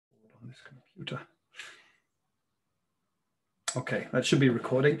this computer. Okay, that should be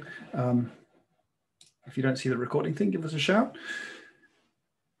recording. If you don't see the recording thing, give us a shout.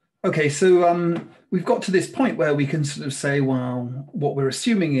 Okay, so we've got to this point where we can sort of say, well, what we're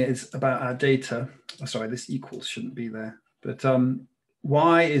assuming is about our data. Oh, sorry, this equals shouldn't be there. But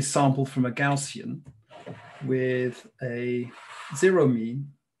y is sampled from a Gaussian with a zero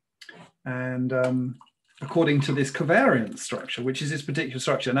mean. And according to this covariance structure, which is this particular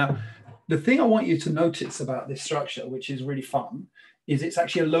structure. Now, the thing I want you to notice about this structure, which is really fun, is it's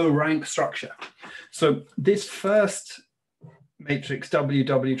actually a low rank structure. So this first matrix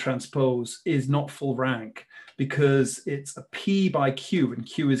WW transpose is not full rank because it's a P by Q, and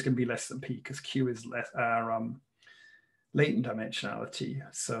Q is going to be less than P because Q is less our latent dimensionality.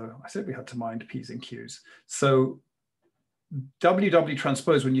 So I said we had to mind P's and Q's. So WW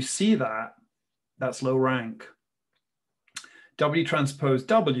transpose, when you see that, that's low rank. W transpose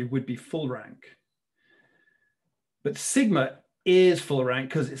W would be full rank. But sigma is full rank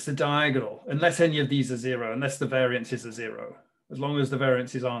because it's the diagonal, unless any of these are zero, unless the variances are zero, as long as the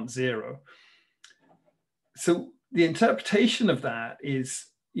variances aren't zero. So the interpretation of that is,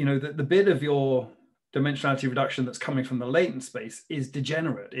 you know, that the bit of your dimensionality reduction that's coming from the latent space is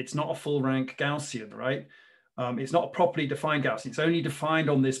degenerate. It's not a full rank Gaussian, right? It's not a properly defined Gaussian. It's only defined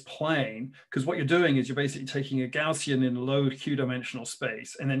on this plane because what you're doing is you're basically taking a Gaussian in a low Q dimensional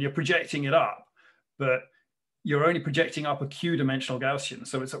space and then you're projecting it up, but you're only projecting up a Q dimensional Gaussian.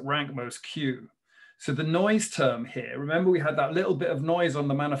 So it's at rank most Q. So the noise term here, remember we had that little bit of noise on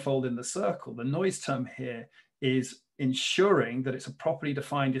the manifold in the circle. The noise term here is ensuring that it's a properly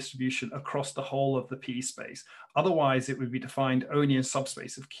defined distribution across the whole of the P space. Otherwise, it would be defined only in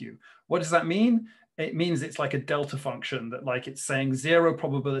subspace of Q. What does that mean? It means it's like a delta function that like it's saying zero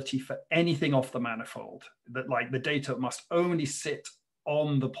probability for anything off the manifold, that like the data must only sit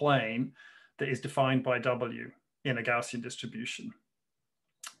on the plane that is defined by W in a Gaussian distribution,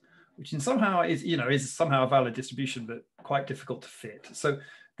 which in somehow is, you know, is somehow a valid distribution, but quite difficult to fit. So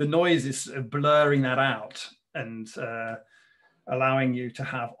the noise is blurring that out and allowing you to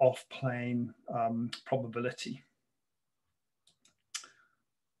have off-plane probability.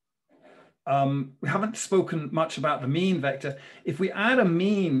 We haven't spoken much about the mean vector. If we add a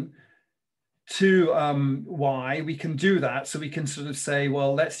mean to y, we can do that. So we can sort of say,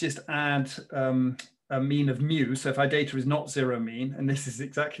 well, let's just add a mean of mu. So if our data is not zero mean, and this is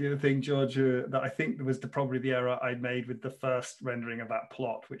exactly the thing, George, that I think was probably the error I made with the first rendering of that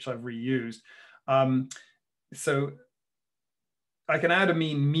plot, which I've reused. So I can add a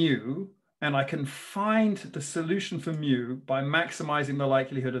mean mu, and I can find the solution for mu by maximizing the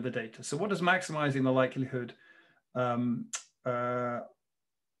likelihood of the data. So what does maximizing the likelihood of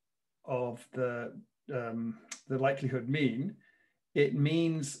the likelihood mean? It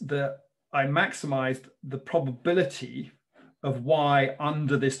means that I maximized the probability of y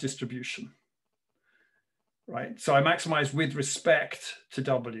under this distribution, right? So I maximized with respect to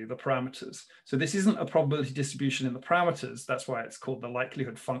W, the parameters. So this isn't a probability distribution in the parameters. That's why it's called the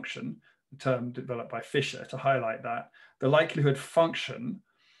likelihood function, the term developed by Fisher to highlight that. The likelihood function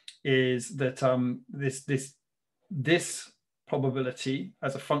is that this probability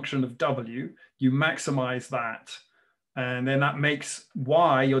as a function of W, you maximize that, and then that makes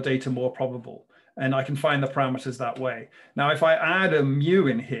Y, your data, more probable. And I can find the parameters that way. Now, if I add a mu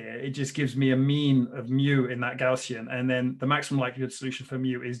in here, it just gives me a mean of mu in that Gaussian. And then the maximum likelihood solution for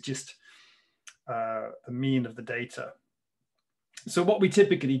mu is just the mean of the data. So what we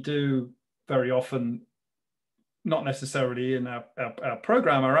typically do very often, not necessarily in our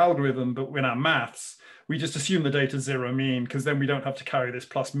program, our algorithm, but in our maths, we just assume the data is zero mean, because then we don't have to carry this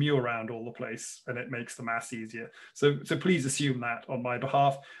plus mu around all the place, and it makes the maths easier. So please assume that on my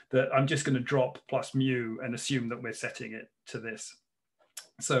behalf, that I'm just going to drop plus mu and assume that we're setting it to this.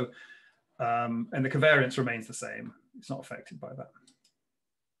 So, and the covariance remains the same. It's not affected by that.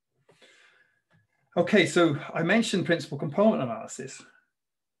 Okay, so I mentioned principal component analysis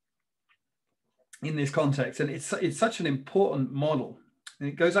in this context, and it's such an important model. And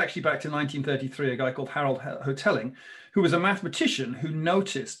it goes actually back to 1933, a guy called Harold Hotelling, who was a mathematician who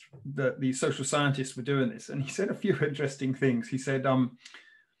noticed that the social scientists were doing this. And he said a few interesting things. He said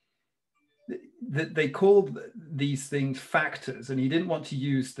that they called these things factors, and he didn't want to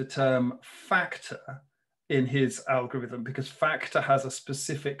use the term factor in his algorithm because factor has a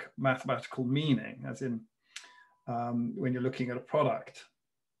specific mathematical meaning, as in when you're looking at a product.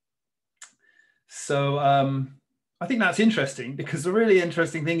 So I think that's interesting, because the really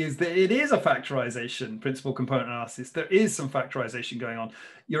interesting thing is that it is a factorization, principal component analysis. There is some factorization going on.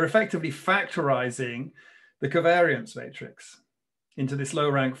 You're effectively factorizing the covariance matrix. into this low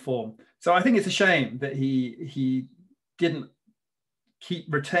rank form. So I think it's a shame that he didn't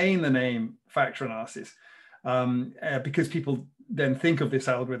retain the name factor analysis, because people then think of this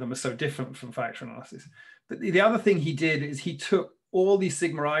algorithm as so different from factor analysis. But the other thing he did is he took all these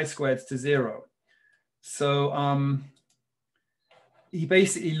sigma I squareds to 0. So he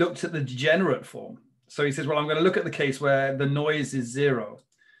basically looked at the degenerate form. So he says, well, I'm going to look at the case where the noise is 0.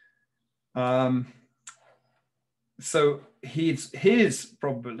 So his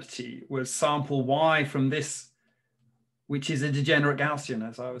probability was sample Y from this, which is a degenerate Gaussian,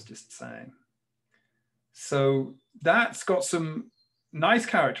 as I was just saying. So that's got some nice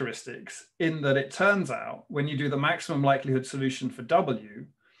characteristics in that it turns out when you do the maximum likelihood solution for W,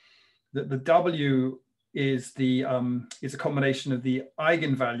 that the W is a combination of the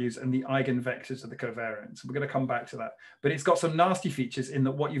eigenvalues and the eigenvectors of the covariance. We're going to come back to that, but it's got some nasty features in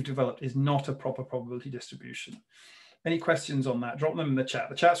that what you've developed is not a proper probability distribution. Any questions on that? Drop them in the chat.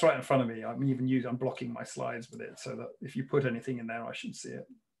 The chat's right in front of me. I'm blocking my slides with it so that if you put anything in there, I should see it.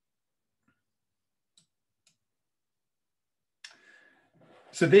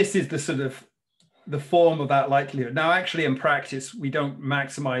 So this is the sort of the form of that likelihood. Now, actually, in practice, we don't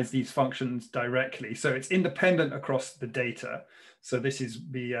maximize these functions directly. So it's independent across the data. So this is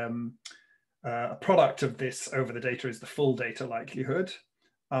the a product of this over the data is the full data likelihood.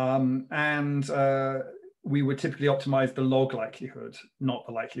 We would typically optimize the log likelihood, not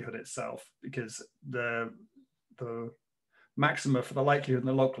the likelihood itself, because the maxima for the likelihood and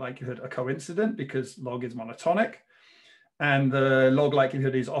the log likelihood are coincident because log is monotonic. And the log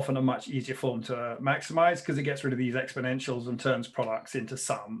likelihood is often a much easier form to maximize because it gets rid of these exponentials and turns products into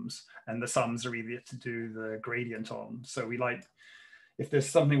sums. And the sums are easier to do the gradient on. So we like, if there's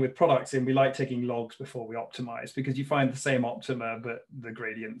something with products in, we like taking logs before we optimize because you find the same optima, but the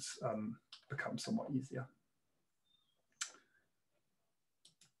gradients become somewhat easier.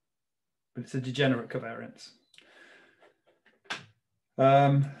 But it's a degenerate covariance.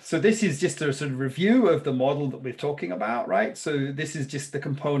 So this is just a sort of review of the model that we're talking about, right? So this is just the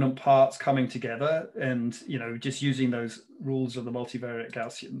component parts coming together and, you know, just using those rules of the multivariate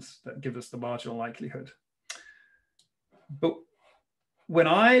Gaussians that give us the marginal likelihood. But when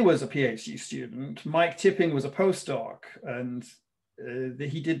I was a PhD student, Mike Tipping was a postdoc and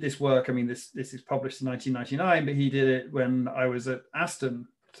he did this work. I mean, this is published in 1999, but he did it when I was at Aston.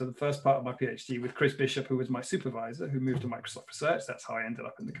 So the first part of my PhD with Chris Bishop, who was my supervisor, who moved to Microsoft Research. That's how I ended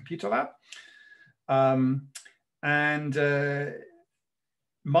up in the computer lab.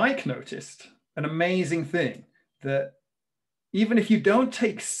 Mike noticed an amazing thing that even if you don't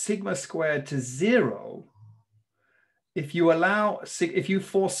take sigma squared to 0, if you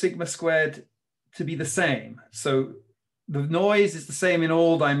force sigma squared to be the same, so the noise is the same in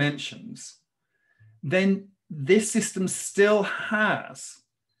all dimensions, then this system still has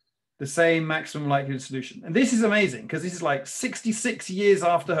the same maximum likelihood solution. And this is amazing because this is like 66 years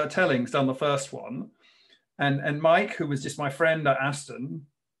after her telling's done the first one. And Mike, who was just my friend at Aston,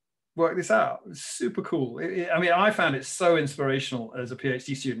 worked this out. It was super cool. I mean, I found it so inspirational as a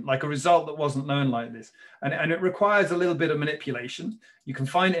PhD student, like a result that wasn't known like this. And it requires a little bit of manipulation. You can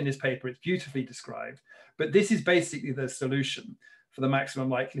find it in his paper. It's beautifully described. But this is basically the solution for the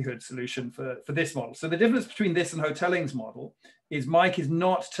maximum likelihood solution for this model. So the difference between this and Hotelling's model is Mike is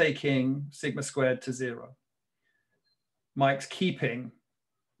not taking sigma squared to 0. Mike's keeping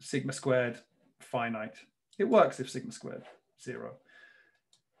sigma squared finite. It works if sigma squared 0.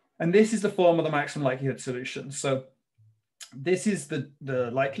 And this is the form of the maximum likelihood solution. So this is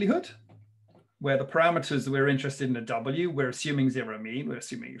the likelihood where the parameters that we're interested in are W. We're assuming 0 mean. We're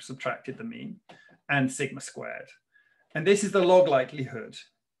assuming you've subtracted the mean and sigma squared. And this is the log likelihood,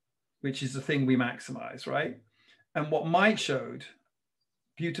 which is the thing we maximize, right? And what Mike showed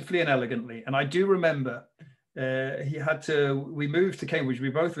beautifully and elegantly, and I do remember we moved to Cambridge, we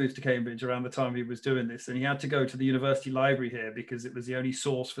both moved to Cambridge around the time he was doing this, and he had to go to the university library here because it was the only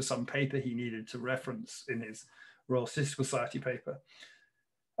source for some paper he needed to reference in his Royal Statistical Society paper.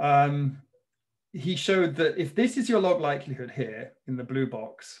 He showed that if this is your log likelihood here in the blue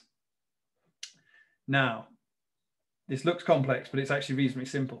box, now, this looks complex, but it's actually reasonably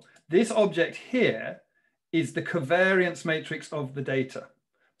simple. This object here is the covariance matrix of the data.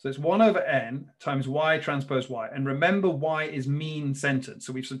 So it's 1 over n times y transpose y. And remember, y is mean centered.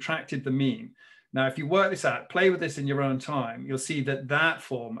 So we've subtracted the mean. Now, if you work this out, play with this in your own time, you'll see that that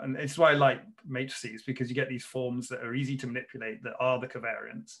form, and it's why I like matrices, because you get these forms that are easy to manipulate that are the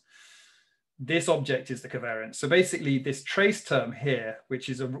covariance. This object is the covariance. So basically this trace term here, which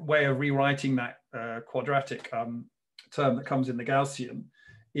is a way of rewriting that quadratic term that comes in the Gaussian,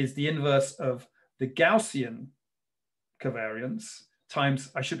 is the inverse of the Gaussian covariance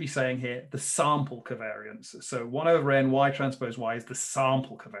times, I should be saying here, the sample covariance. So 1 over n y transpose y is the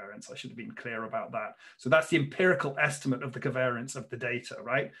sample covariance. I should have been clear about that. So that's the empirical estimate of the covariance of the data,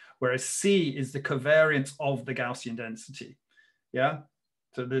 right? Whereas C is the covariance of the Gaussian density. Yeah.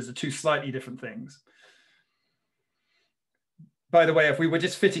 So those are two slightly different things. By the way, if we were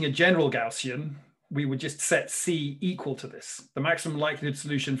just fitting a general Gaussian, we would just set C equal to this. The maximum likelihood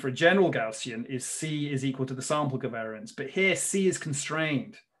solution for a general Gaussian is C is equal to the sample covariance. But here C is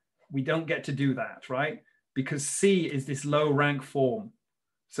constrained. We don't get to do that, right? Because C is this low rank form.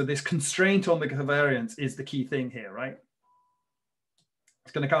 So this constraint on the covariance is the key thing here, right?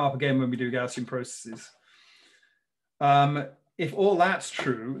 It's going to come up again when we do Gaussian processes. If all that's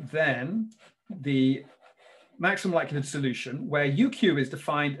true, then the maximum likelihood solution, where UQ is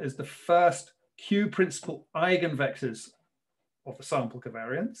defined as the first Q principal eigenvectors of the sample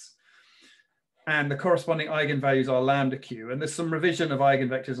covariance, and the corresponding eigenvalues are lambda Q. And there's some revision of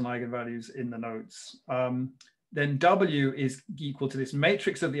eigenvectors and eigenvalues in the notes. Then W is equal to this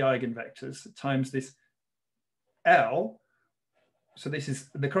matrix of the eigenvectors times this L. So this is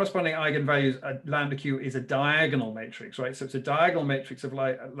the corresponding eigenvalues. Lambda Q is a diagonal matrix, right? So it's a diagonal matrix of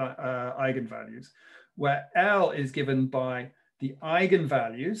eigenvalues, where L is given by the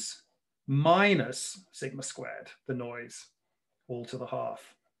eigenvalues minus sigma squared, the noise, all to the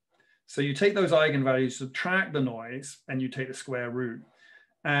half. So you take those eigenvalues, subtract the noise, and you take the square root.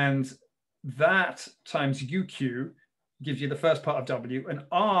 And that times UQ gives you the first part of W, and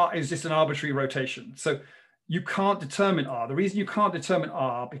R is just an arbitrary rotation. So you can't determine R. The reason you can't determine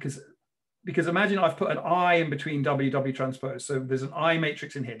R, because imagine I've put an I in between W transpose. So there's an I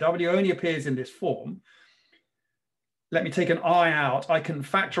matrix in here. W only appears in this form. Let me take an I out. I can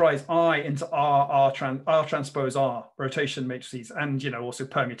factorize I into R transpose R, rotation matrices, and also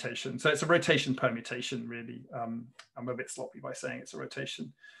permutation. So it's a rotation permutation, really. I'm a bit sloppy by saying it's a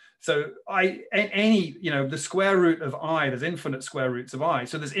rotation. So the square root of I, there's infinite square roots of I.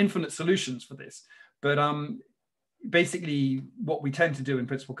 So there's infinite solutions for this. But basically, what we tend to do in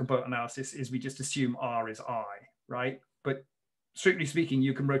principal component analysis is we just assume R is I, right? But strictly speaking,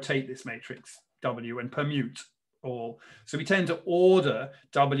 you can rotate this matrix W and permute all. So we tend to order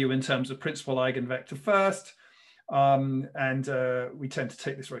W in terms of principal eigenvector first, and we tend to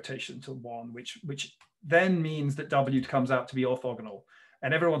take this rotation to 1, which then means that W comes out to be orthogonal.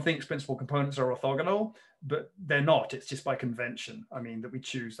 And everyone thinks principal components are orthogonal, but they're not. It's just by convention. I mean, that we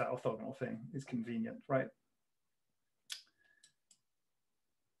choose that orthogonal thing is convenient, right?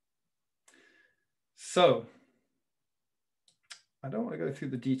 So I don't want to go through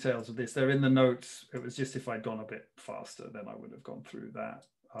the details of this. They're in the notes. It was just if I'd gone a bit faster, then I would have gone through that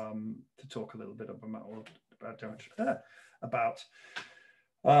to talk a little bit about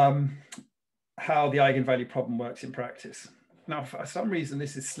how the eigenvalue problem works in practice. Now, for some reason,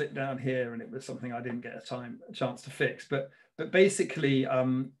 this is slipped down here, and it was something I didn't get a chance to fix. But basically,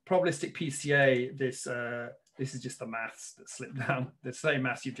 probabilistic PCA, this is just the maths that slipped down, the same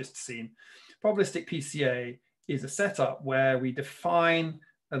maths you've just seen. Probabilistic PCA is a setup where we define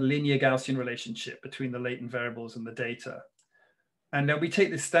a linear Gaussian relationship between the latent variables and the data. And then we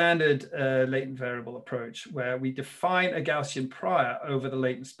take the standard latent variable approach where we define a Gaussian prior over the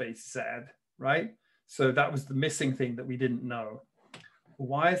latent space Z, right? So that was the missing thing that we didn't know.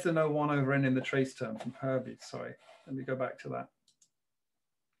 Why is there no 1 over n in the trace term from Herbie? Sorry, let me go back to that.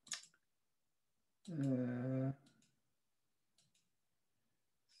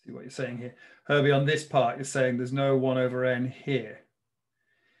 See what you're saying here. Herbie, on this part, you're saying there's no 1 over n here.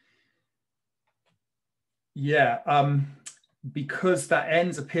 Yeah, because that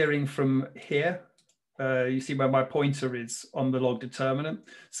n's appearing from here. You see where my pointer is on the log determinant.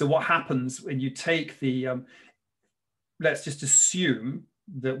 So what happens when you take the, let's just assume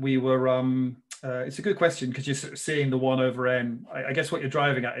that we were, it's a good question because you're sort of seeing the 1 over n. I guess what you're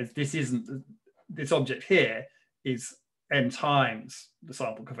driving at is this object here is n times the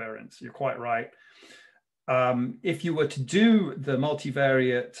sample covariance. You're quite right. If you were to do the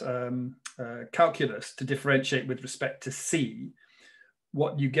multivariate calculus to differentiate with respect to C,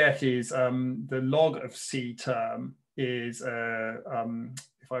 what you get is the log of C term is,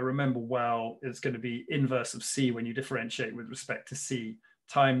 if I remember well, it's going to be inverse of C when you differentiate with respect to C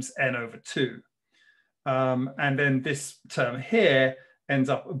times n over 2. And then this term here ends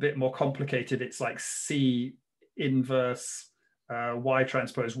up a bit more complicated. It's like C inverse Y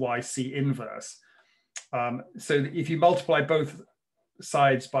transpose Y C inverse. So if you multiply both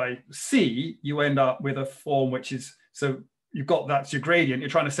sides by C, you end up with a form which is, so you've got that's your gradient, you're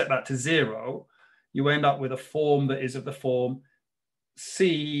trying to set that to 0. You end up with a form that is of the form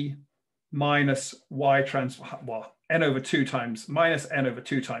C minus y well, n over 2 times minus n over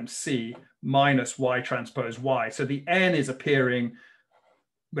 2 times c minus y transpose y. So the n is appearing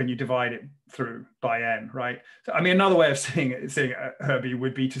when you divide it through by n, right? So, I mean, another way of seeing Herbie,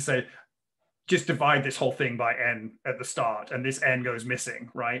 would be to say, just divide this whole thing by n at the start, and this n goes missing,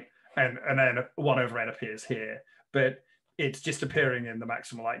 right? And then 1 over n appears here. But it's just appearing in the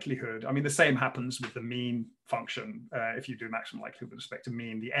maximum likelihood. I mean, the same happens with the mean function. If you do maximum likelihood with respect to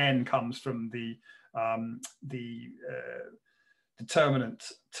mean, the n comes from the determinant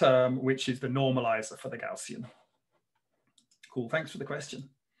term, which is the normalizer for the Gaussian. Cool, thanks for the question.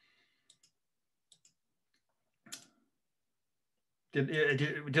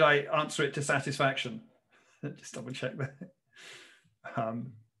 Did I answer it to satisfaction? Just double check that.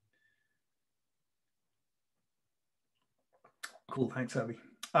 Cool, thanks, Herbie.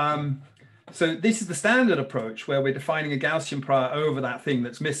 So this is the standard approach where we're defining a Gaussian prior over that thing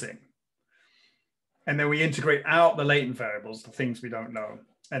that's missing. And then we integrate out the latent variables, the things we don't know.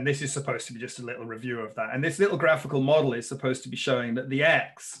 And this is supposed to be just a little review of that. And this little graphical model is supposed to be showing that the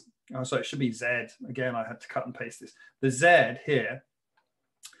x, oh, sorry, it should be z. Again, I had to cut and paste this. The z here,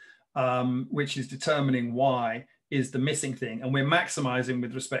 which is determining y, is the missing thing. And we're maximizing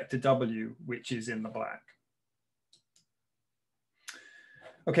with respect to w, which is in the black.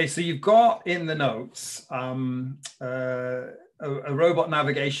 Okay, so you've got in the notes a robot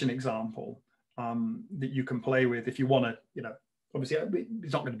navigation example that you can play with if you want to, you know, obviously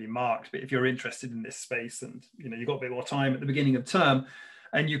it's not going to be marked, but if you're interested in this space and, you know, you've got a bit more time at the beginning of term,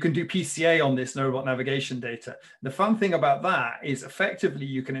 and you can do PCA on this robot navigation data. The fun thing about that is effectively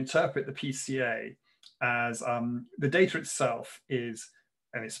you can interpret the PCA as the data itself is,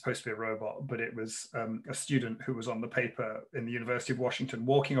 and it's supposed to be a robot, but it was a student who was on the paper in the University of Washington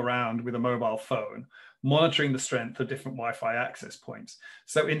walking around with a mobile phone, monitoring the strength of different Wi-Fi access points.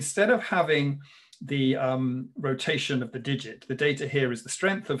 So instead of having the rotation of the digit, the data here is the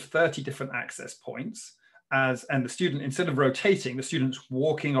strength of 30 different access points, and the student, instead of rotating, the student's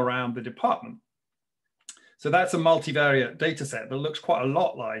walking around the department. So that's a multivariate data set that looks quite a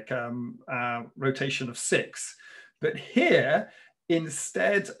lot like rotation of 6. But here,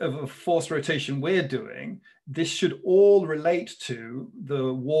 instead of a forced rotation we're doing, this should all relate to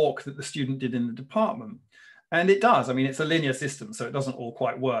the walk that the student did in the department. And it does. I mean, it's a linear system, so it doesn't all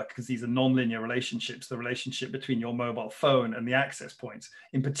quite work because these are non-linear relationships, the relationship between your mobile phone and the access points.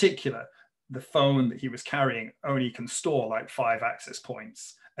 In particular, the phone that he was carrying only can store like 5 access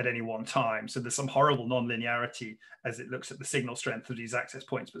points at any one time. So there's some horrible non-linearity as it looks at the signal strength of these access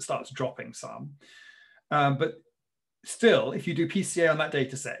points, but starts dropping some. But still, if you do PCA on that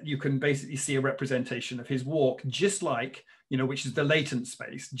data set, you can basically see a representation of his walk, just like, you know, which is the latent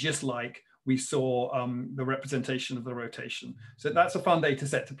space, just like we saw the representation of the rotation. So that's a fun data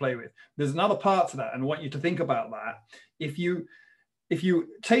set to play with. There's another part to that, and I want you to think about that. If you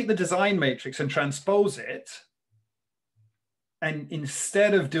take the design matrix and transpose it, and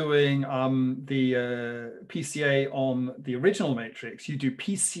instead of doing the PCA on the original matrix, you do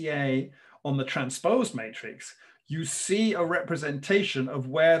PCA on the transposed matrix, you see a representation of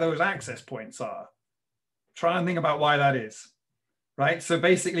where those access points are. Try and think about why that is, right? So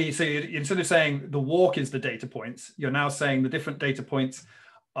basically, so instead of saying the walk is the data points, you're now saying the different data points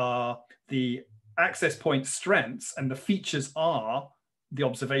are the access point strengths, and the features are the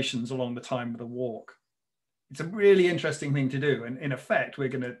observations along the time of the walk. It's a really interesting thing to do. And in effect, we're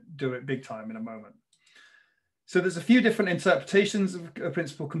going to do it big time in a moment. So there's a few different interpretations of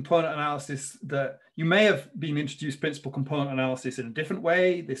principal component analysis that you may have been introduced principal component analysis in a different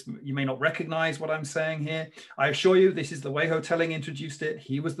way. You may not recognize what I'm saying here. I assure you, this is the way Hotelling introduced it.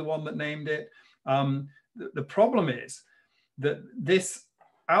 He was the one that named it. The problem is that this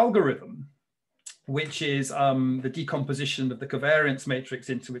algorithm, which is the decomposition of the covariance matrix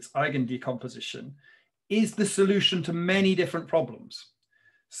into its eigen decomposition, is the solution to many different problems.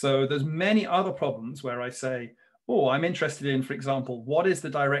 So there's many other problems where I say, oh, I'm interested in, for example, what is the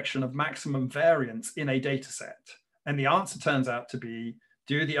direction of maximum variance in a data set? And the answer turns out to be,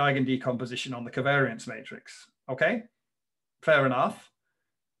 do the eigen decomposition on the covariance matrix. Okay, fair enough.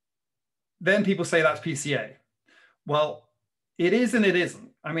 Then people say that's PCA. Well, it is and it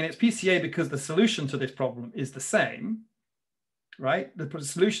isn't. I mean, it's PCA because the solution to this problem is the same, right? The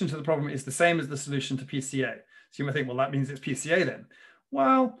solution to the problem is the same as the solution to PCA. So you might think, well, that means it's PCA then.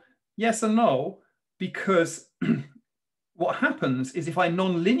 Well, yes and no, because what happens is if I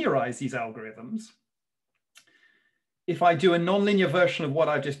non-linearize these algorithms, if I do a non-linear version of what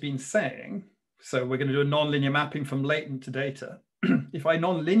I've just been saying, so we're going to do a non-linear mapping from latent to data. If I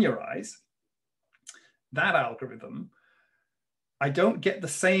non-linearize that algorithm, I don't get the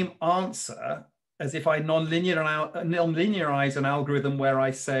same answer as if I nonlinearize an algorithm where I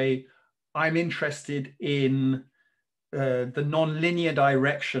say, I'm interested in the nonlinear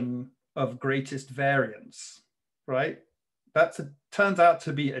direction of greatest variance, right? That turns out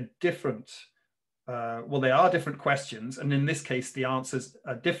to be a different, well, they are different questions. And in this case, the answers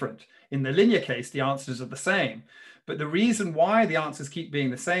are different. In the linear case, the answers are the same. But the reason why the answers keep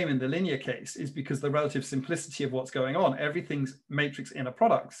being the same in the linear case is because the relative simplicity of what's going on. Everything's matrix inner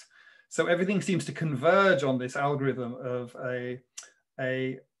products. So everything seems to converge on this algorithm of a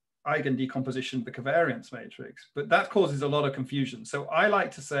eigen decomposition of the covariance matrix. But that causes a lot of confusion. So I like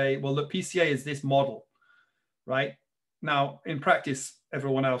to say, well, look, PCA is this model, right? Now, in practice,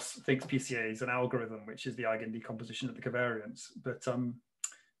 everyone else thinks PCA is an algorithm, which is the eigen decomposition of the covariance. But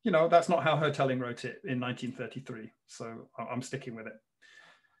you know, that's not how Hertelling wrote it in 1933. So I'm sticking with it.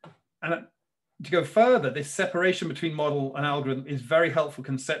 And to go further, this separation between model and algorithm is very helpful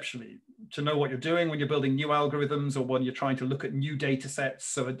conceptually to know what you're doing when you're building new algorithms or when you're trying to look at new data sets.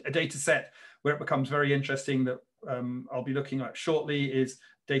 So a data set where it becomes very interesting that I'll be looking at shortly is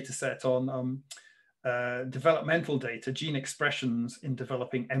data set on developmental data, gene expressions in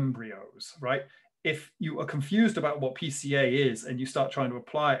developing embryos, right? If you are confused about what PCA is and you start trying to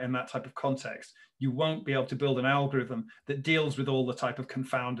apply it in that type of context, you won't be able to build an algorithm that deals with all the type of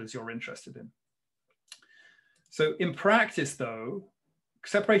confounders you're interested in. So in practice, though,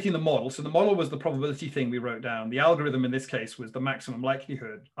 separating the model, so the model was the probability thing we wrote down. The algorithm in this case was the maximum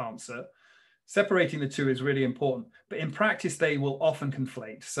likelihood answer. Separating the two is really important, but in practice, they will often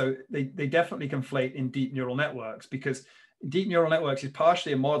conflate. So they definitely conflate in deep neural networks, because deep neural networks is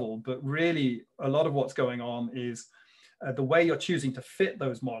partially a model, but really a lot of what's going on is the way you're choosing to fit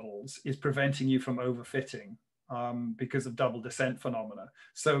those models is preventing you from overfitting because of double descent phenomena.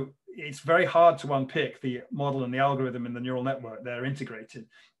 So it's very hard to unpick the model and the algorithm in the neural network. They're integrated.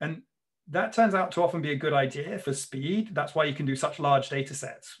 And that turns out to often be a good idea for speed. That's why you can do such large data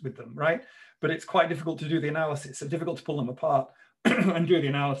sets with them, right? But it's quite difficult to do the analysis. So difficult to pull them apart and do the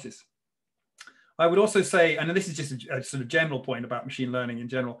analysis. I would also say, and this is just a sort of general point about machine learning in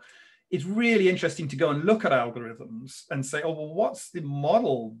general, it's really interesting to go and look at algorithms and say, oh, well, what's the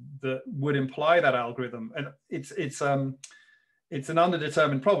model that would imply that algorithm? And it's an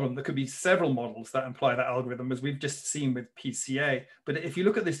underdetermined problem. There could be several models that imply that algorithm, as we've just seen with PCA. But if you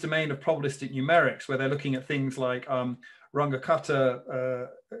look at this domain of probabilistic numerics, where they're looking at things like Runge-Kutta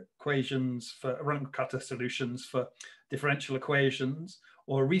equations for Runge-Kutta solutions for differential equations,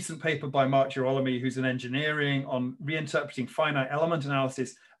 or a recent paper by Mark Girolami, who's in engineering, on reinterpreting finite element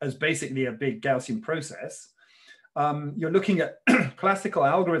analysis as basically a big Gaussian process. You're looking at classical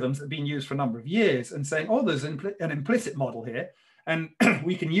algorithms that have been used for a number of years and saying, oh, there's an implicit model here. And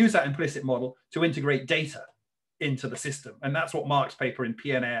we can use that implicit model to integrate data into the system. And that's what Mark's paper in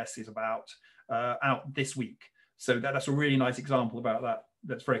PNAS is about, out this week. So that's a really nice example about that.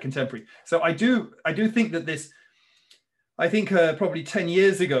 That's very contemporary. So I do think that this, I think probably 10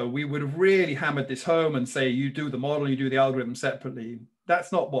 years ago, we would have really hammered this home and say, you do the model, you do the algorithm separately.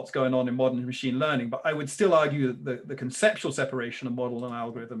 That's not what's going on in modern machine learning, but I would still argue that the conceptual separation of model and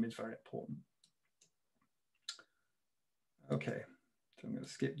algorithm is very important. Okay, so I'm going to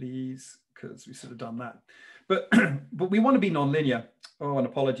skip these because we've sort of done that. But we want to be nonlinear. Oh, and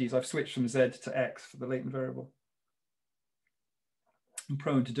apologies, I've switched from Z to X for the latent variable. I'm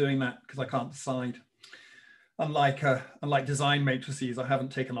prone to doing that because I can't decide. Unlike design matrices, I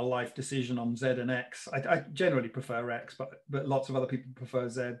haven't taken a life decision on Z and X. I generally prefer X, but lots of other people prefer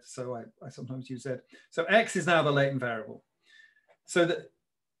Z, so I sometimes use Z. So X is now the latent variable. So that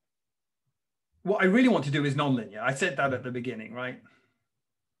what I really want to do is nonlinear. I said that at the beginning, right?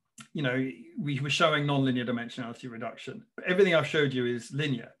 You know, we were showing nonlinear dimensionality reduction, but everything I've showed you is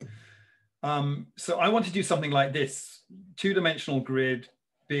linear. So I want to do something like this: two-dimensional grid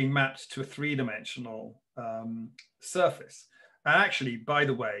being mapped to a three-dimensional surface. And actually, by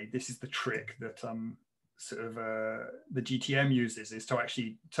the way, this is the trick that the GTM uses, is to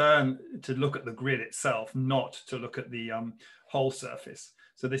actually turn to look at the grid itself, not to look at the whole surface.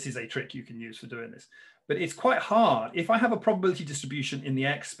 So this is a trick you can use for doing this. But it's quite hard. If I have a probability distribution in the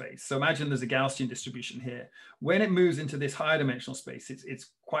X space, so imagine there's a Gaussian distribution here. When it moves into this higher dimensional space,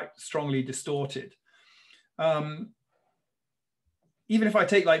 it's quite strongly distorted. Even if I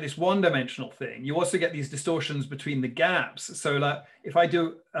take like this one-dimensional thing, you also get these distortions between the gaps. So like if I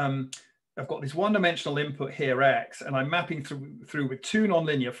do, I've got this one-dimensional input here, X, and I'm mapping through with two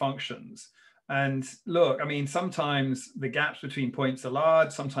nonlinear functions. And look, I mean, sometimes the gaps between points are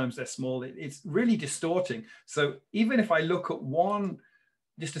large, sometimes they're small. It's really distorting. So even if I look at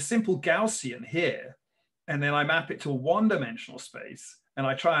just a simple Gaussian here, and then I map it to a one-dimensional space, and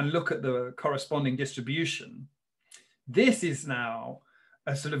I try and look at the corresponding distribution, this is now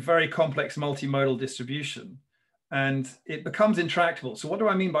a sort of very complex multimodal distribution, and it becomes intractable. So what do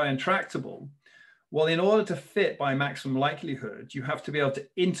I mean by intractable? Well, in order to fit by maximum likelihood, you have to be able to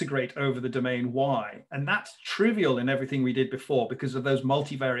integrate over the domain Y. And that's trivial in everything we did before because of those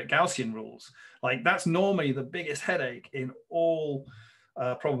multivariate Gaussian rules. Like that's normally the biggest headache in all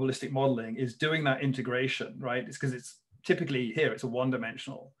probabilistic modeling, is doing that integration, right? It's because it's typically here, it's a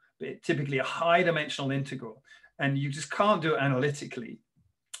one-dimensional, but typically a high-dimensional integral. And you just can't do it analytically.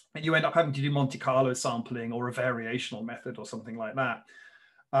 And you end up having to do Monte Carlo sampling or a variational method or something like that.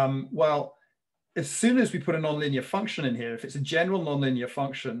 Well, as soon as we put a nonlinear function in here, if it's a general nonlinear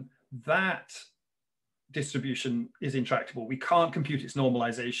function, that distribution is intractable. We can't compute its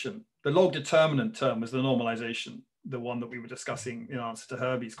normalization. The log determinant term was the normalization, the one that we were discussing in answer to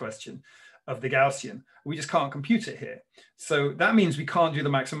Herbie's question of the Gaussian. We just can't compute it here. So that means we can't do the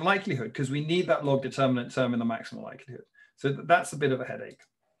maximum likelihood because we need that log determinant term in the maximum likelihood. So that's a bit of a headache.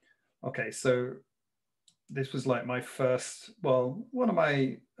 Okay, so this was like my first, well, one of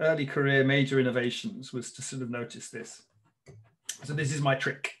my early career major innovations was to sort of notice this. So this is my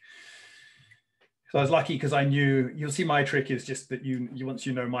trick. So I was lucky because I knew, you'll see my trick is just that you once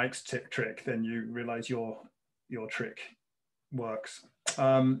you know Mike's trick, then you realize your trick works.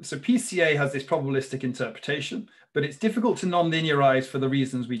 So PCA has this probabilistic interpretation, but it's difficult to non-linearize for the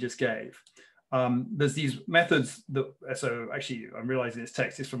reasons we just gave. There's these methods that, so actually I'm realizing this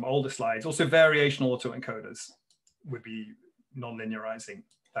text is from older slides. Also variational autoencoders would be non-linearizing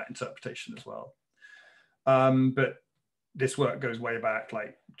that interpretation as well. But this work goes way back,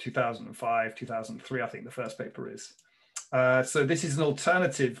 like 2005, 2003, I think the first paper is. So this is an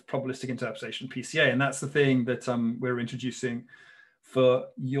alternative probabilistic interpretation, PCA, and that's the thing that we're introducing for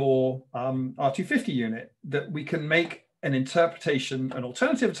your R250 unit, that we can make an interpretation, an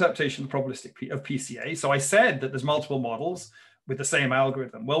alternative interpretation probabilistic of PCA. So I said that there's multiple models with the same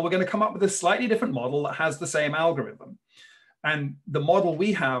algorithm. Well, we're going to come up with a slightly different model that has the same algorithm. And the model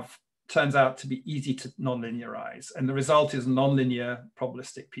we have turns out to be easy to non-linearize. And the result is nonlinear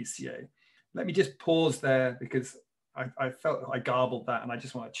probabilistic PCA. Let me just pause there because I felt I garbled that and I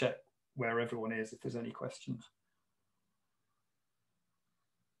just want to check where everyone is, if there's any questions.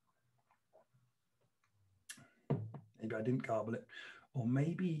 Maybe I didn't garble it, or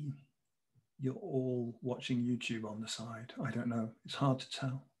maybe you're all watching YouTube on the side. I don't know, it's hard to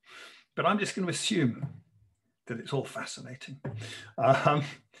tell, but I'm just going to assume that it's all fascinating. No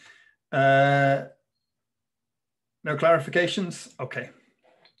clarifications? Okay.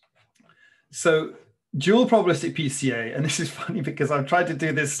 So dual probabilistic PCA, and this is funny because I've tried to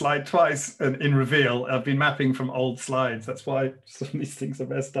do this slide twice in Reveal. I've been mapping from old slides. That's why some of these things are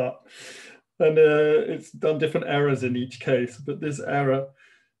messed up. And it's done different errors in each case, but this error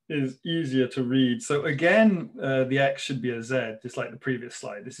is easier to read. So again, the X should be a Z, just like the previous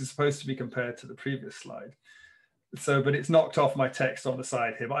slide. This is supposed to be compared to the previous slide. So, but it's knocked off my text on the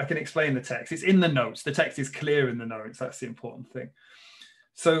side here, but I can explain the text. It's in the notes. The text is clear in the notes. That's the important thing.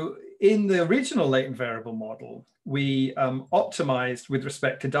 So in the original latent variable model, we optimized with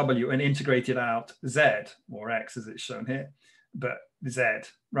respect to W and integrated out Z, or X as it's shown here, but Z,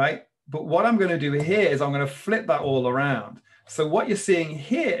 right? But what I'm going to do here is I'm going to flip that all around. So what you're seeing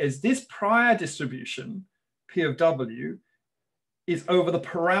here is this prior distribution, P of W, is over the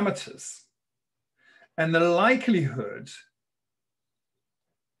parameters. And the likelihood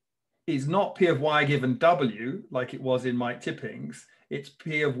is not P of Y given W, like it was in Mike Tipping's. It's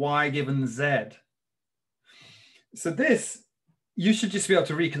P of Y given Z. So this, you should just be able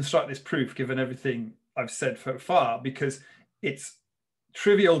to reconstruct this proof given everything I've said so far, because it's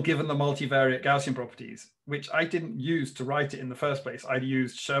trivial given the multivariate Gaussian properties, which I didn't use to write it in the first place. I'd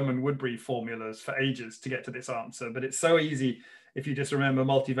used Sherman-Woodbury formulas for ages to get to this answer, but it's so easy if you just remember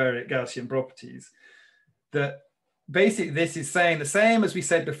multivariate Gaussian properties, that basically this is saying the same as we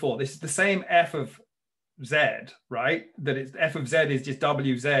said before. This is the same f of z, right? That it's f of z is just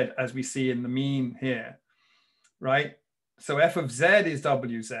wz as we see in the mean here, right? So f of z is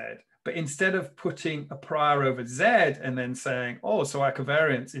wz. But instead of putting a prior over Z and then saying, oh, so our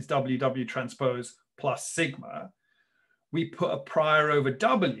covariance is WW transpose plus sigma, we put a prior over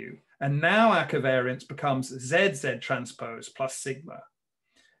W. And now our covariance becomes ZZ transpose plus sigma.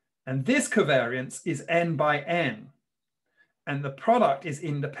 And this covariance is N by N. And the product is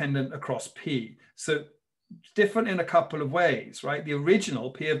independent across P. So different in a couple of ways, right? The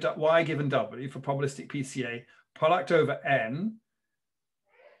original P of Y given W for probabilistic PCA, product over N,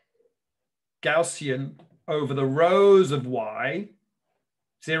 Gaussian over the rows of Y,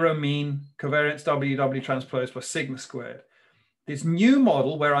 zero mean, covariance W transpose plus sigma squared. This new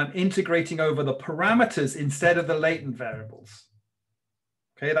model where I'm integrating over the parameters instead of the latent variables.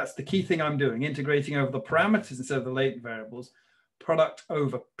 Okay, that's the key thing I'm doing, integrating over the parameters instead of the latent variables, product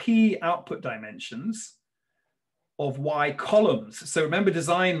over P output dimensions of Y columns. So remember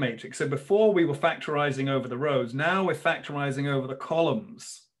design matrix. So before we were factorizing over the rows, now we're factorizing over the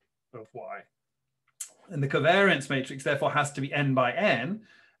columns of Y. And the covariance matrix therefore has to be n by n,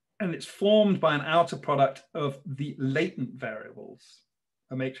 and it's formed by an outer product of the latent variables,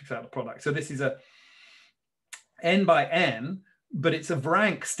 a matrix outer product. So this is a n by n, but it's of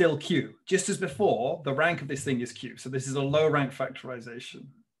rank still q. Just as before, the rank of this thing is q. So this is a low rank factorization.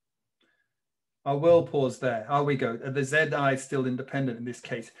 I will pause there. How we go? The zi is still independent in this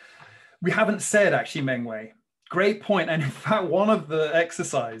case. We haven't said actually, Mengwei. Great point. And in fact, one of the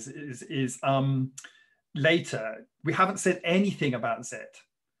exercises is later. We haven't said anything about z.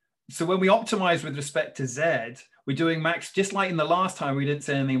 So when we optimize with respect to z, we're doing max, just like in the last time, we didn't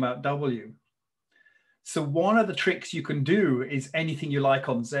say anything about w. So one of the tricks you can do is anything you like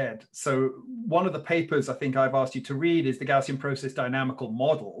on z. So one of the papers I think I've asked you to read is the Gaussian process dynamical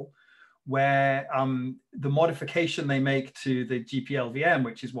model, where the modification they make to the GPLVM,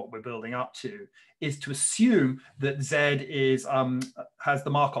 which is what we're building up to, is to assume that z is, has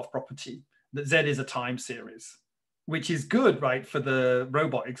the Markov property, that z is a time series, which is good, right, for the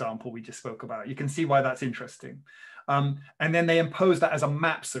robot example we just spoke about. You can see why that's interesting. And then they impose that as a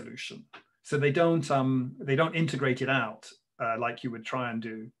map solution. So they don't integrate it out like you would try and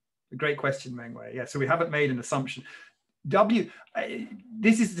do. A great question, Mengwei. Yeah, so we haven't made an assumption.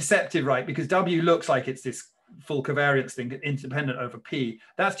 This is deceptive, right? Because W looks like it's this full covariance thing, independent over P.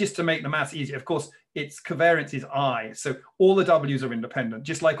 That's just to make the maths easier. Of course, its covariance is I. So all the W's are independent,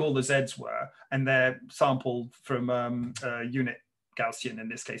 just like all the Z's were. And they're sampled from unit Gaussian in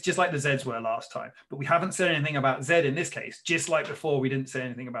this case, just like the Z's were last time. But we haven't said anything about Z in this case, just like before we didn't say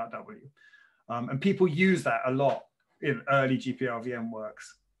anything about W. And people use that a lot in early GPLVM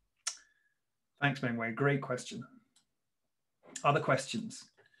works. Thanks, Mengwei. Great question. Other questions?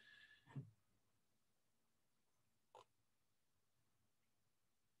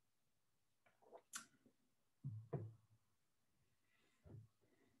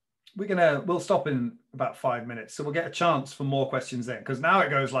 We'll stop in about 5 minutes. So we'll get a chance for more questions then, because now it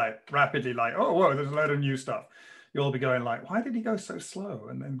goes like rapidly like, oh, whoa, there's a load of new stuff. You'll all be going like, why did he go so slow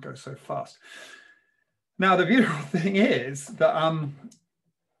and then go so fast? Now, the beautiful thing is that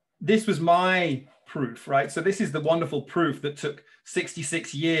this was my proof, right? So this is the wonderful proof that took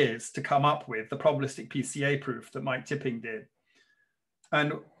 66 years to come up with, the probabilistic PCA proof that Mike Tipping did.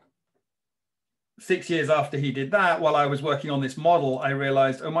 And 6 years after he did that, while I was working on this model, I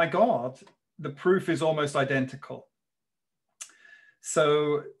realized, oh my God, the proof is almost identical.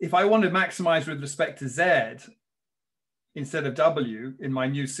 So if I want to maximize with respect to Z instead of W in my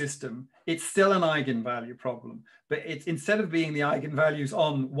new system, it's still an eigenvalue problem, but it's instead of being the eigenvalues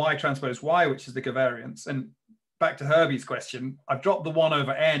on Y transpose Y, which is the covariance, and back to Herbie's question, I've dropped the 1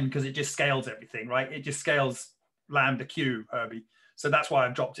 over n because it just scales everything, right? It just scales lambda q, Herbie. So that's why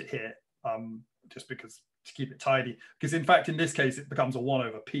I've dropped it here, just because to keep it tidy. Because in fact, in this case, it becomes a 1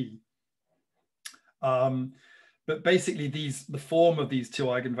 over p. But basically, the form of these two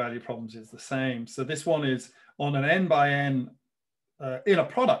eigenvalue problems is the same. So this one is on an n by n inner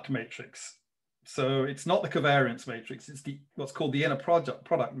product matrix. So it's not the covariance matrix, it's what's called the inner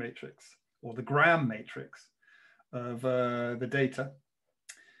product matrix, or the gram matrix of the data.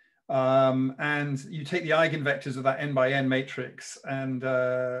 And you take the eigenvectors of that n by n matrix, and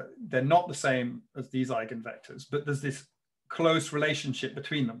they're not the same as these eigenvectors, but there's this close relationship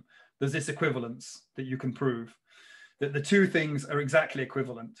between them. There's this equivalence that you can prove, that the two things are exactly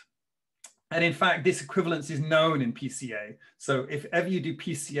equivalent. And in fact, this equivalence is known in PCA. So if ever you do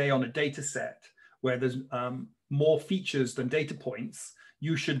PCA on a data set where there's more features than data points,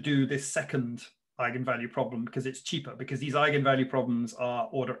 you should do this second eigenvalue problem because it's cheaper, because these eigenvalue problems are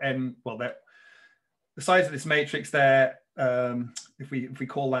order n. Well, they're the size of this matrix there, if we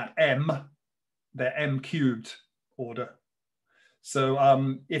call that m, they're m cubed order.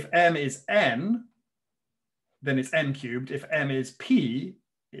 So if m is n, then it's n cubed. If m is p,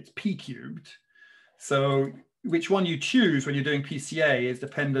 it's p cubed. So which one you choose when you're doing PCA is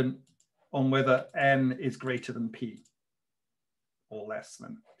dependent on whether n is greater than p or less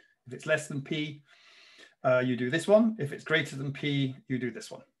than. If it's less than p, you do this one. If it's greater than p, you do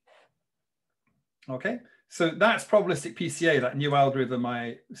this one. Okay, so that's probabilistic PCA, that new algorithm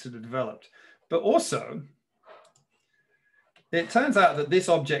I sort of developed. But also, it turns out that this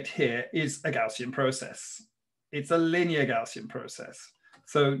object here is a Gaussian process. It's a linear Gaussian process.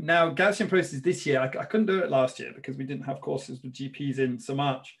 So now Gaussian processes this year, I couldn't do it last year because we didn't have courses with GPs in so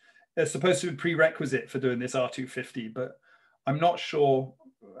much. It's supposed to be prerequisite for doing this R250, but I'm not sure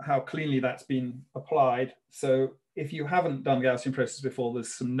how cleanly that's been applied. So if you haven't done Gaussian processes before,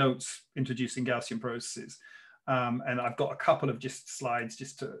 there's some notes introducing Gaussian processes. And I've got a couple of just slides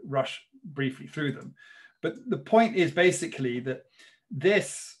just to rush briefly through them. But the point is basically that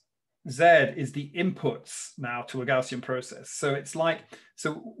this Z is the inputs now to a Gaussian process. So it's like,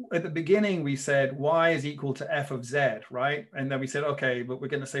 so at the beginning we said Y is equal to F of Z, right? And then we said, okay, but we're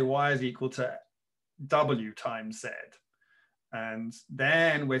going to say Y is equal to W times Z. And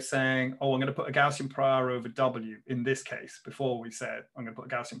then we're saying, oh, I'm going to put a Gaussian prior over W in this case. Before we said, I'm going to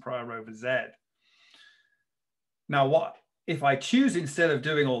put a Gaussian prior over Z. Now, what if I choose, instead of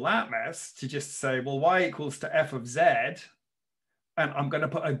doing all that mess, to just say, well, Y equals to F of Z, and I'm going to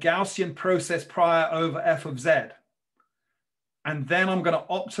put a Gaussian process prior over F of Z. And then I'm going to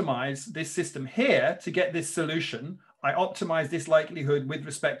optimize this system here to get this solution. I optimize this likelihood with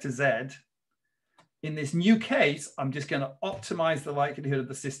respect to Z. In this new case, I'm just going to optimize the likelihood of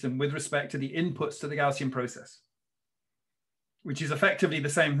the system with respect to the inputs to the Gaussian process, which is effectively the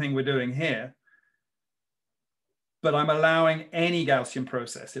same thing we're doing here. But I'm allowing any Gaussian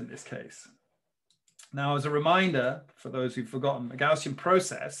process in this case. Now, as a reminder, for those who've forgotten, a Gaussian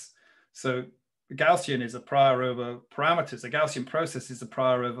process, so the Gaussian is a prior over parameters. A Gaussian process is a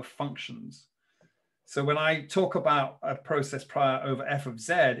prior over functions. So when I talk about a process prior over F of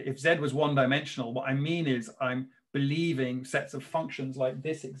Z, if Z was one-dimensional, what I mean is I'm believing sets of functions like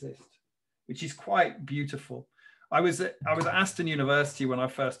this exist, which is quite beautiful. I was at Aston University when I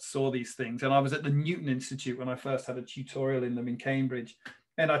first saw these things, and I was at the Newton Institute when I first had a tutorial in them in Cambridge.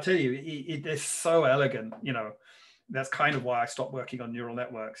 And I tell you, it is so elegant. You know, that's kind of why I stopped working on neural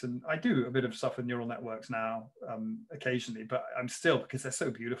networks. And I do a bit of stuff with neural networks now occasionally, but I'm still, because they're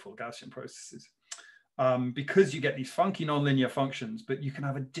so beautiful, Gaussian processes. Because you get these funky nonlinear functions, but you can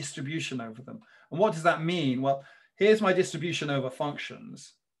have a distribution over them. And what does that mean? Well, here's my distribution over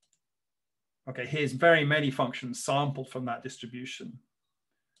functions. Okay, here's very many functions sampled from that distribution.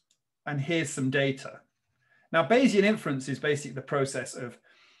 And here's some data. Now, Bayesian inference is basically the process of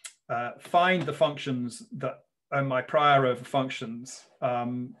find the functions that are my prior over functions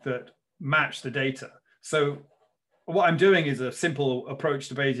that match the data. So what I'm doing is a simple approach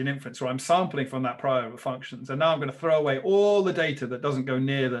to Bayesian inference where I'm sampling from that prior over functions. And now I'm going to throw away all the data that doesn't go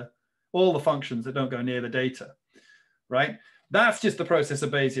near all the functions that don't go near the data, right? That's just the process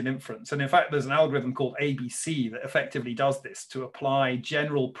of Bayesian inference. And in fact, there's an algorithm called ABC that effectively does this to apply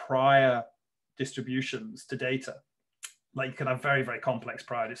general prior distributions to data. Like you can have very, very complex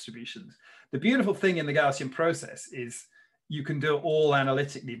prior distributions. The beautiful thing in the Gaussian process is you can do it all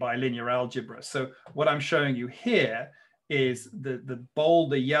analytically by linear algebra. So what I'm showing you here is the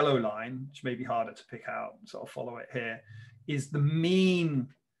bolder yellow line, which may be harder to pick out, so I'll follow it here, is the mean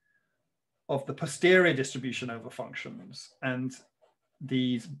of the posterior distribution over functions. And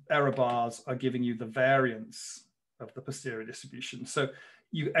these error bars are giving you the variance of the posterior distribution. So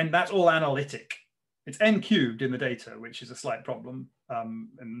and that's all analytic. It's n cubed in the data, which is a slight problem.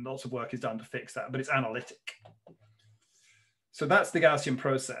 And lots of work is done to fix that, but it's analytic. So that's the Gaussian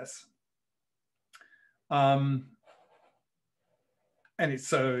process. And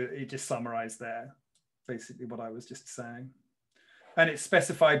it just summarized there, basically what I was just saying. And it's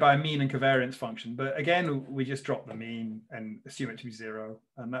specified by a mean and covariance function. But again, we just drop the mean and assume it to be 0.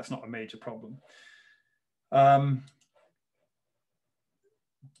 And that's not a major problem.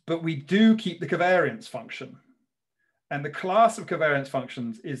 But we do keep the covariance function. And the class of covariance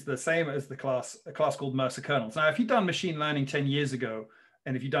functions is the same as a class called Mercer kernels. Now, if you'd done machine learning 10 years ago,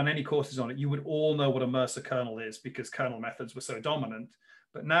 and if you'd done any courses on it, you would all know what a Mercer kernel is because kernel methods were so dominant.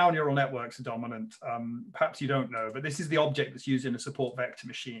 But now neural networks are dominant. Perhaps you don't know, but this is the object that's used in a support vector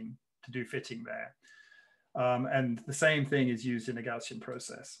machine to do fitting there. And the same thing is used in a Gaussian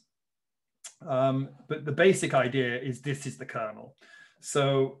process. But the basic idea is this is the kernel.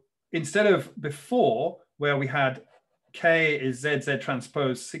 So instead of before, where we had K is ZZ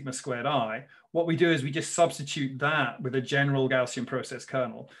transpose sigma squared I, what we do is we just substitute that with a general Gaussian process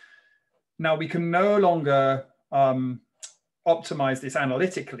kernel. Now we can no longer optimize this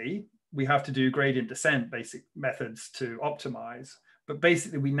analytically. We have to do gradient descent basic methods to optimize, but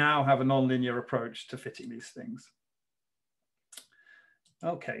basically we now have a nonlinear approach to fitting these things.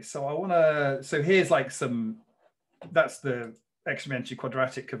 Okay, so here's like that's the exponentially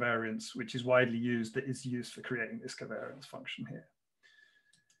quadratic covariance, which is widely used, that is used for creating this covariance function here.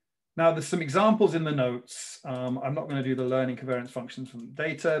 Now, there's some examples in the notes. I'm not going to do the learning covariance functions from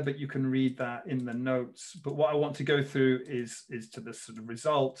data, but you can read that in the notes. But what I want to go through is to the sort of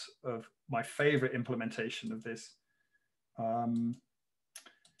result of my favorite implementation of this.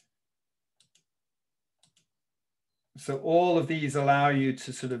 So all of these allow you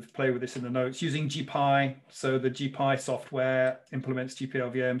to sort of play with this in the notes using GPy. So the GPy software implements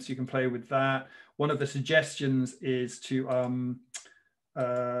GPLVM, so you can play with that. One of the suggestions is to,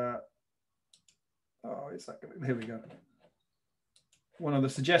 here we go. One of the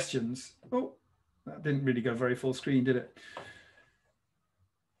suggestions, oh, that didn't really go very full screen, did it?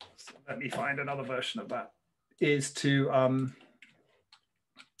 So let me find another version of that, is to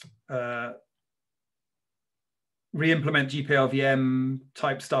re-implement GPLVM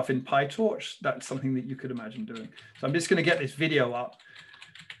type stuff in PyTorch. That's something that you could imagine doing. So I'm just going to get this video up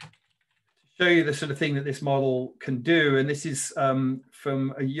to show you the sort of thing that this model can do. And this is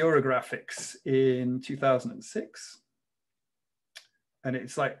from a Eurographics in 2006. And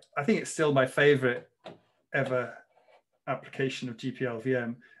it's like, I think it's still my favorite ever application of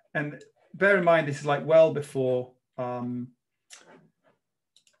GPLVM. And bear in mind, this is like well before variational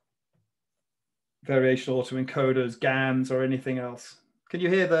autoencoders, GANs, or anything else. Can you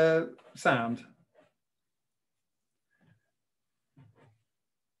hear the sound?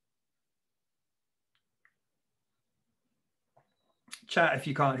 Chat if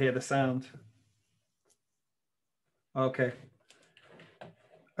you can't hear the sound. Okay.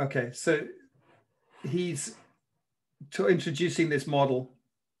 Okay, so he's introducing this model,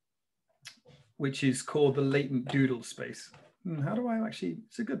 which is called the latent doodle space. How do I actually,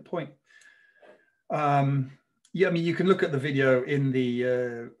 it's a good point. Yeah, I mean, you can look at the video in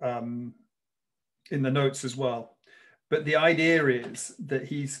the notes as well. But the idea is that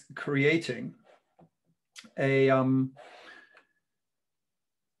he's creating a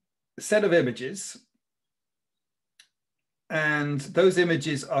set of images, and those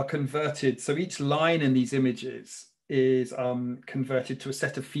images are converted. So each line in these images is converted to a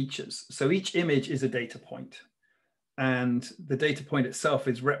set of features. So each image is a data point. And the data point itself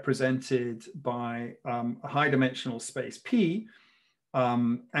is represented by a high dimensional space P,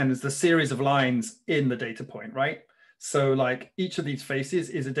 and there's the series of lines in the data point, right? So like each of these faces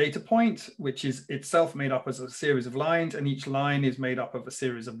is a data point, which is itself made up as a series of lines, and each line is made up of a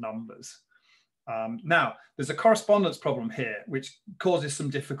series of numbers. Now, there's a correspondence problem here, which causes some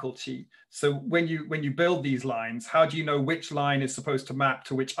difficulty. So when you build these lines, how do you know which line is supposed to map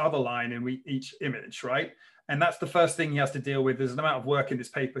to which other line in each image, right? And that's the first thing he has to deal with. There's an amount of work in this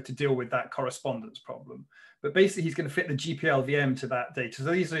paper to deal with that correspondence problem. But basically, he's going to fit the GPLVM to that data.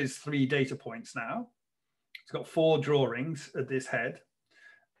 So these are his 3 data points now. He's got 4 drawings at this head.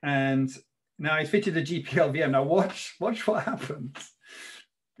 And now he's fitted a GPLVM. Now watch what happens.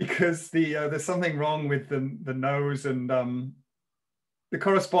 Because there's something wrong with the nose, and the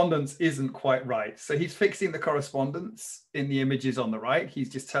correspondence isn't quite right. So he's fixing the correspondence in the images on the right. He's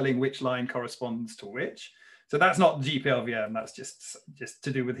just telling which line corresponds to which. So that's not GPLVM, that's just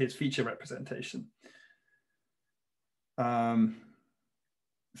to do with his feature representation.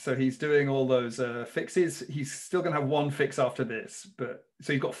 So he's doing all those fixes. He's still going to have 1 fix after this. But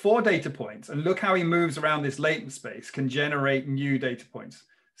so you've got 4 data points, and look how he moves around this latent space, can generate new data points.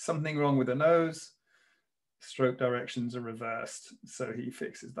 Something wrong with the nose. Stroke directions are reversed. So he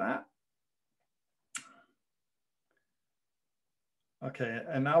fixes that. Okay,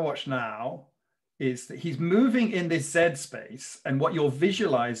 and now watch now is that he's moving in this Z space, and what you're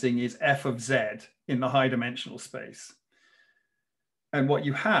visualizing is f of Z in the high dimensional space. And what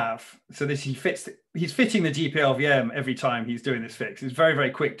you have, so this he's fitting the GPLVM every time he's doing this fix. It's very, very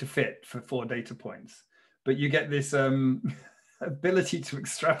quick to fit for 4 data points. But you get this ability to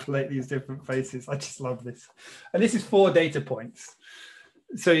extrapolate these different faces. I just love this. And this is 4 data points.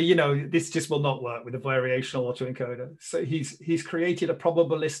 So, you know, this just will not work with a variational autoencoder. So he's created a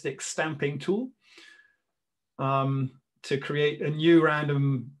probabilistic stamping tool to create a new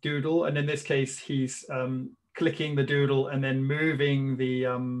random doodle. And in this case, he's clicking the doodle and then moving the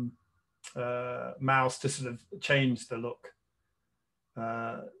mouse to sort of change the look.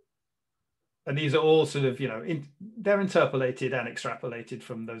 And these are all sort of, you know, they're interpolated and extrapolated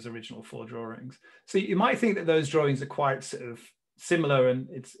from those original 4 drawings. So you might think that those drawings are quite sort of similar, and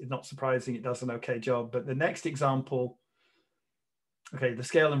it's not surprising it does an okay job. But the next example, okay, the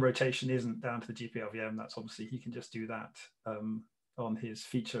scale and rotation isn't down to the GPLVM. That's obviously, he can just do that on his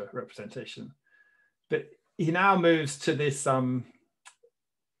feature representation. But he now moves to this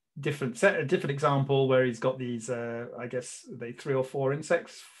different example where he's got these, I guess, 3 or 4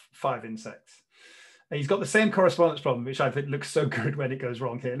 insects, 5 insects. And he's got the same correspondence problem, which I think looks so good when it goes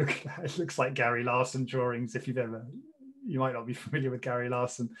wrong here. Look at that. It looks like Gary Larson drawings. If you might not be familiar with Gary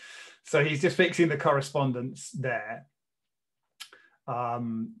Larson. So he's just fixing the correspondence there.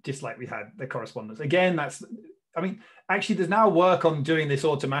 Just like we had the correspondence. Again, actually there's now work on doing this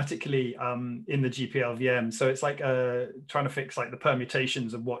automatically in the GPLVM. So it's like trying to fix like the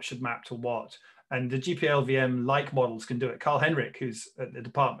permutations of what should map to what. And the GPLVM like models can do it. Carl Henrik, who's at the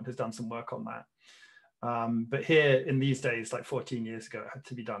department, has done some work on that. But here in these days, like 14 years ago, it had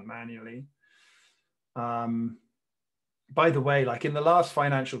to be done manually. By the way, like in the last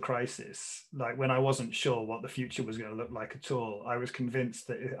financial crisis, like when I wasn't sure what the future was going to look like at all, I was convinced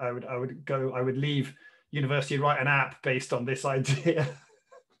that I would leave university and write an app based on this idea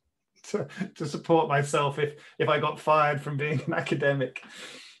to support myself if I got fired from being an academic.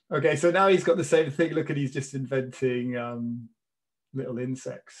 Okay, so now he's got the same thing. Look at, he's just inventing little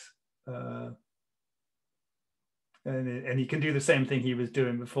insects. And he can do the same thing he was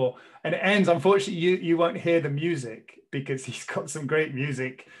doing before. And it ends, unfortunately, you won't hear the music because he's got some great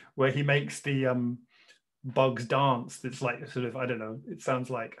music where he makes the bugs dance. That's like sort of, I don't know, it sounds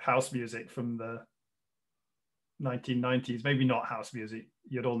like house music from the 1990s. Maybe not house music.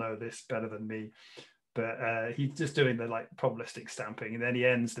 You'd all know this better than me. But he's just doing the like probabilistic stamping. And then he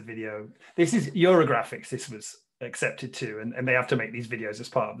ends the video. This is Eurographics. This was accepted too. And they have to make these videos as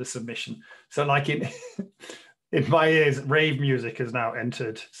part of the submission. So like in my ears, rave music has now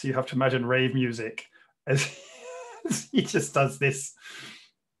entered. So you have to imagine rave music as he just does this.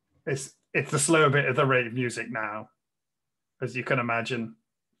 It's the slow bit of the rave music now, as you can imagine.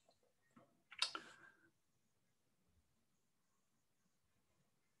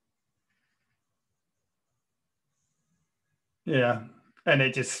 Yeah, and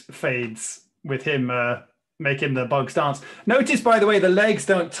it just fades with him making the bugs dance. Notice, by the way, the legs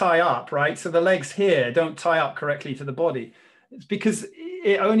don't tie up, right? So the legs here don't tie up correctly to the body. It's because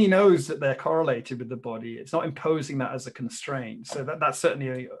it only knows that they're correlated with the body. It's not imposing that as a constraint. So that's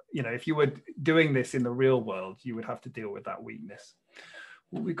certainly, you know, if you were doing this in the real world, you would have to deal with that weakness.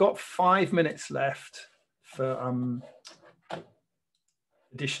 Well, we've got 5 minutes left for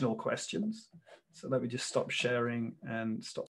additional questions. So let me just stop sharing and stop.